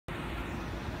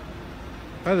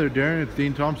Hi there, Darren. It's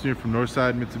Dane Thompson here from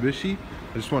Northside Mitsubishi.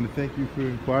 I just want to thank you for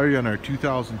your inquiry on our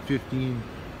 2015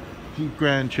 Jeep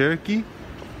Grand Cherokee.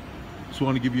 Just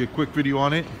want to give you a quick video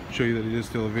on it, show you that it is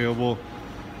still available,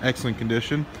 excellent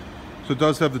condition. So it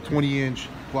does have the 20-inch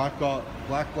black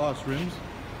gloss rims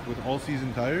with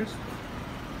all-season tires.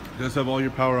 It does have all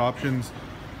your power options,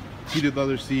 heated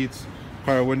leather seats,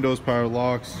 power windows, power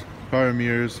locks, power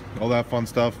mirrors, all that fun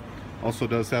stuff. Also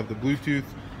does have the Bluetooth,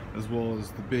 as well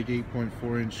as the big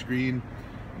 8.4-inch screen.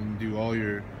 You can do all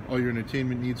your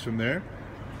entertainment needs from there.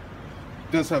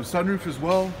 It does have sunroof as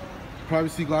well,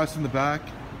 privacy glass in the back,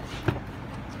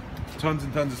 tons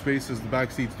and tons of space as the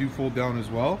back seats do fold down as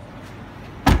well.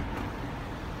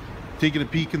 Taking a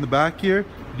peek in the back here,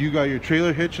 you got your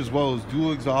trailer hitch as well as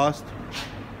dual exhaust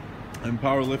and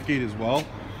power liftgate as well.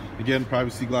 Again,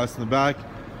 privacy glass in the back.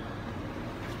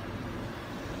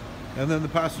 And then the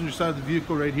passenger side of the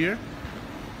vehicle right here,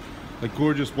 a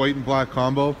gorgeous white and black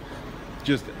combo,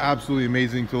 just absolutely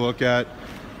amazing to look at.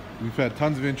 We've had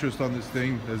tons of interest on this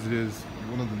thing, as it is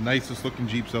one of the nicest looking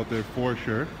Jeeps out there for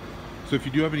sure. So if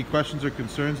you do have any questions or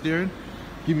concerns, Darren,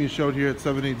 give me a shout here at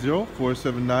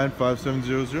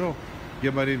 780-479-5700.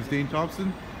 Again, my name is Dane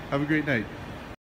Thompson. Have a great night.